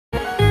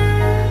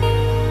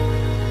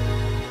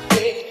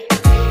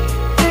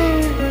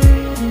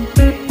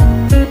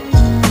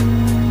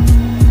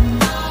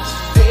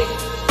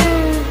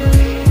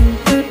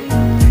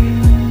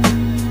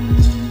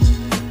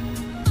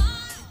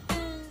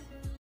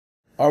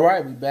All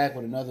right, we back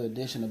with another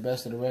edition of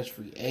Best of the Rest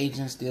Free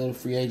Agents. Still the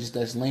free agents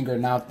that's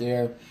lingering out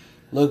there,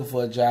 looking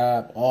for a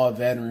job, all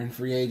veteran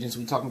free agents.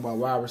 We talking about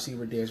wide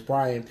receiver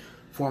Bryant,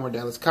 former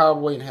Dallas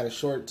Cowboy, and had a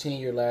short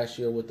tenure last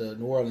year with the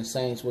New Orleans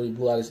Saints where he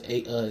blew out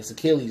his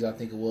Achilles, I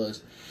think it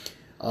was,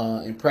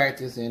 in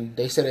practice. And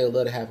they said they'd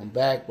love to have him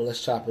back, but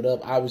let's chop it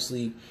up.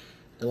 Obviously,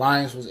 the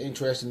Lions was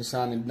interested in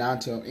signing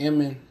Dontrell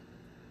Inman.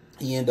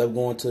 He ended up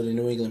going to the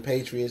New England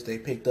Patriots. They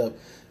picked up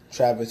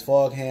Travis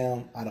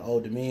Fulgham out of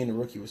Old Dominion, the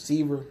rookie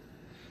receiver,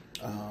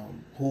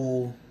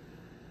 who,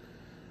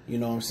 you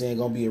know what I'm saying,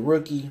 going to be a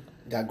rookie.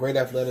 Got great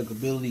athletic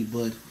ability,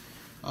 but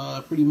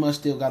pretty much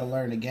still got to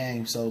learn the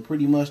game. So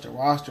pretty much the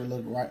roster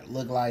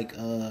look like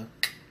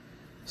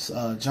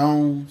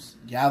Jones,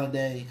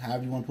 Galladay,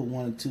 however you want to put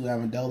one or two,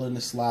 Amendola in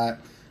the slot,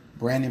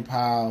 Brandon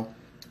Powell,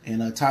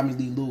 and Tommy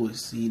Lee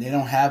Lewis. See, they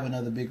don't have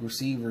another big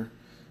receiver.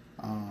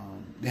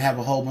 They have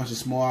a whole bunch of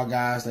small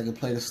guys that can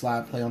play the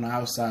slot, play on the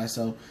outside.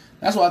 So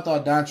that's why I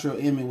thought Dontrell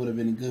Inman would have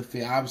been a good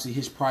fit. Obviously,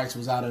 his price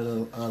was out of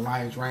the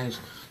Lions' range.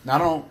 Now, I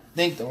don't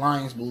think the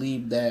Lions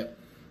believe that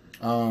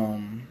that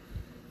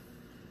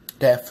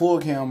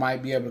Fulgham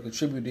might be able to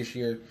contribute this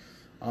year.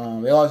 They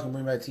always going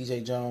to bring back T.J.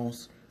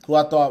 Jones, who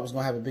I thought was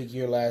going to have a big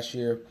year last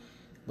year,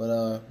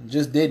 but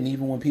just didn't.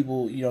 Even when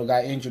people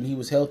got injured and he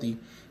was healthy,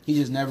 he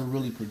just never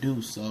really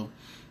produced. So,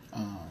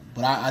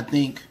 but I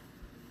think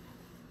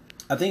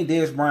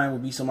Dez Bryant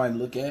would be somebody to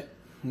look at.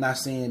 I'm not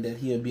saying that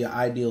he'll be an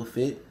ideal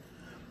fit,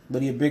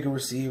 but he's a bigger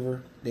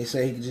receiver. They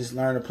say he can just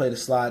learn to play the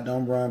slot,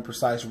 don't run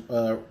precise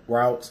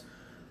routes.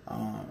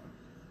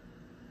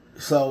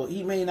 So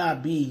he may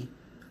not be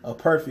a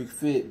perfect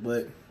fit,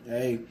 but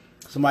hey,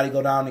 somebody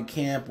go down to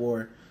camp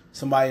or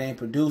somebody ain't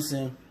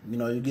producing,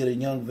 you get a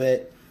young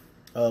vet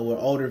or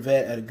older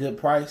vet at a good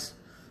price.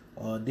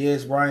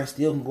 Dez Bryant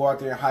still can go out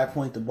there and high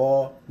point the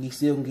ball. He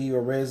still can give you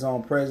a red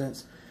zone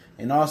presence.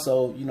 And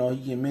also, he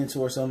can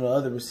mentor some of the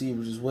other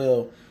receivers as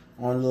well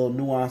on little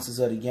nuances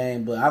of the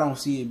game. But I don't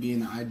see it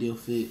being an ideal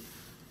fit.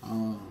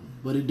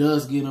 But it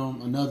does get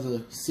him another,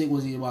 about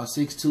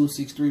 6'2",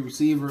 6'3"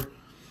 receiver.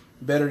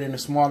 Better than the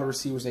smaller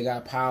receivers. They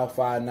got Powell,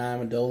 5'9",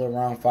 Amendola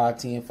around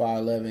 5'10",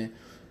 5'11".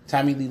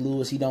 Tommy Lee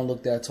Lewis, he don't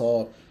look that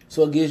tall.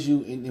 So it gives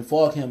you, and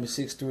Fulgham is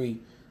 6'3".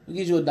 It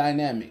gives you a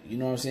dynamic. You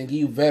know what I'm saying? Give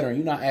you a veteran.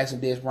 You're not asking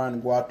Dez Bryant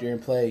to go out there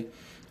and play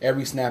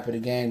every snap of the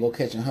game, go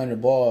catch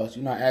 100 balls.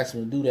 You're not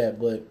asking him to do that,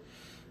 but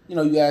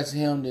you ask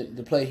him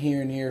to play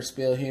here and there,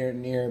 spell here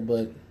and there,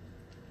 but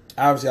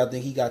obviously I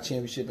think he got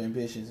championship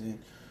ambitions, and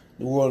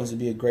New Orleans would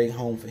be a great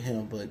home for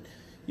him. But,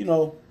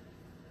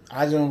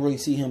 I don't really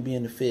see him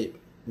being the fit.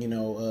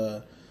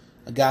 A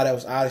guy that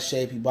was out of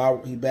shape, he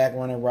back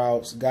running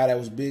routes, a guy that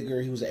was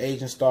bigger, he was an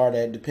aging star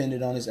that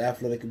depended on his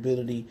athletic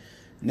ability,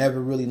 never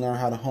really learned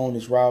how to hone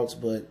his routes.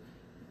 But,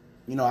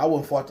 I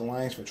wouldn't fault the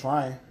Lions for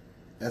trying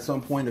at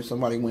some point if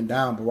somebody went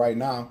down, but right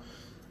now,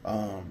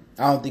 I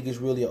don't think it's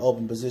really an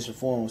open position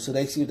for him. So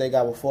they see what they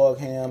got with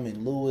Fulgham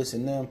and Lewis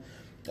and them.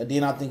 And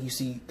then I think you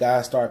see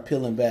guys start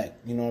peeling back.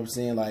 You know what I'm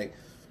saying? Like,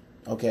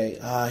 okay,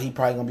 he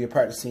probably going to be a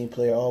practice team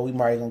player. Oh, we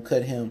might going to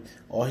cut him.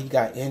 Or he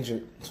got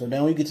injured. So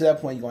then when you get to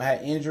that point, you're going to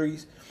have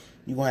injuries.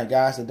 You're going to have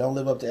guys that don't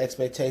live up to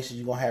expectations.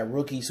 You're going to have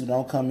rookies who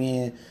don't come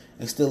in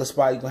and steal a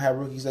spot. You're going to have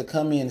rookies that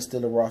come in and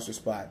steal a roster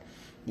spot.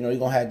 You're going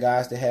to have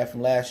guys that had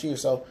from last year.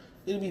 So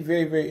it'll be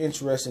very, very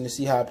interesting to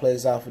see how it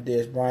plays out for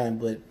Dez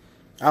Bryant. But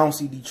I don't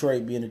see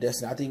Detroit being a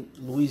destination. I think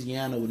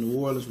Louisiana with New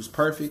Orleans was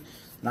perfect.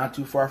 Not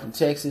too far from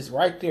Texas.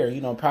 Right there.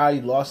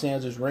 Probably Los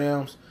Angeles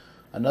Rams.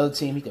 Another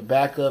team he could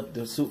back up.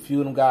 There's a few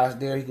of them guys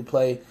there. He could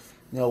play,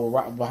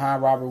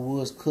 behind Robert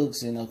Woods,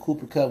 Cooks, and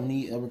Cooper Kupp when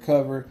he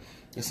recover.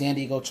 The San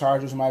Diego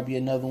Chargers might be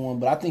another one.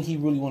 But I think he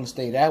really want to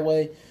stay that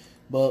way.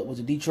 But with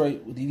the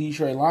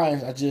Detroit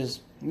Lions, I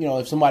just,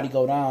 if somebody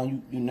go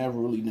down, you never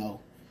really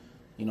know.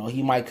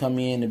 He might come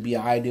in and be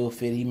an ideal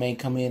fit. He may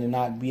come in and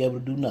not be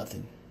able to do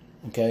nothing.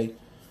 Okay?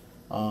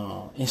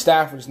 And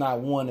Stafford's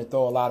not one to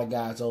throw a lot of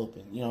guys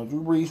open.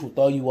 Drew Brees will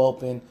throw you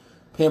open,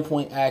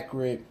 pinpoint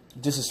accurate,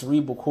 just a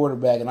cerebral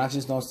quarterback, and I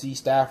just don't see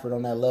Stafford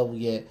on that level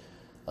yet,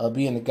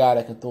 being the guy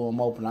that can throw him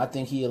open. I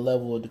think he a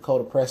level of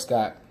Dakota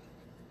Prescott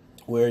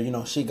where,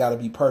 shit got to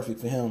be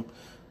perfect for him.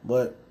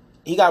 But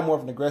he got more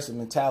of an aggressive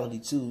mentality,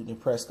 too, than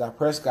Prescott.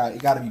 Prescott,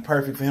 it got to be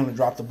perfect for him to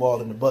drop the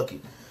ball in the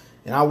bucket.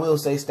 And I will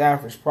say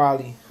Stafford's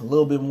probably a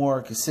little bit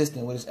more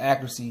consistent with his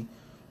accuracy,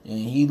 and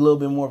he's a little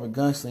bit more of a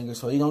gunslinger,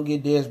 so he's going to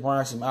get Dez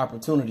Bryant some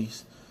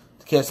opportunities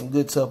to catch some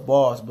good, tough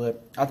balls.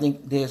 But I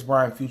think Dez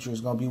Bryant's future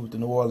is going to be with the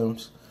New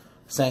Orleans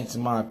Saints,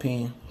 in my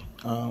opinion.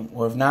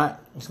 Or if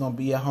not, it's going to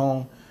be at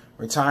home,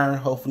 retiring.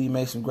 Hopefully he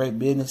makes some great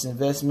business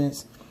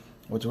investments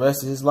with the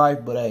rest of his life.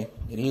 But, hey,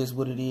 it is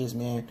what it is,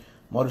 man.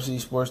 Motor City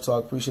Sports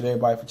Talk. Appreciate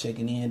everybody for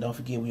checking in. Don't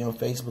forget, we on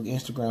Facebook,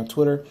 Instagram,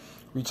 Twitter.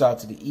 Reach out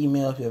to the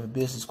email if you have a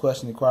business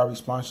question, inquiry,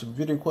 sponsorship,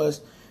 video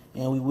request.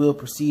 And we will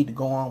proceed to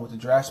go on with the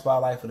draft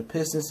spotlight for the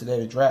Pistons. Today,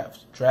 the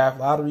draft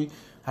lottery.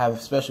 I have a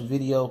special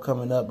video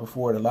coming up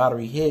before the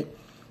lottery hit.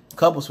 A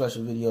couple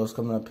special videos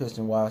coming up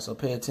Piston-wise, so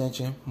pay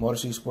attention. Motor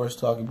City Sports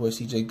Talk, your boy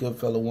CJ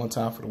Goodfellow, one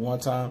time for the one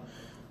time.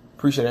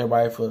 Appreciate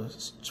everybody for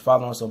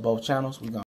following us on both channels. We gone.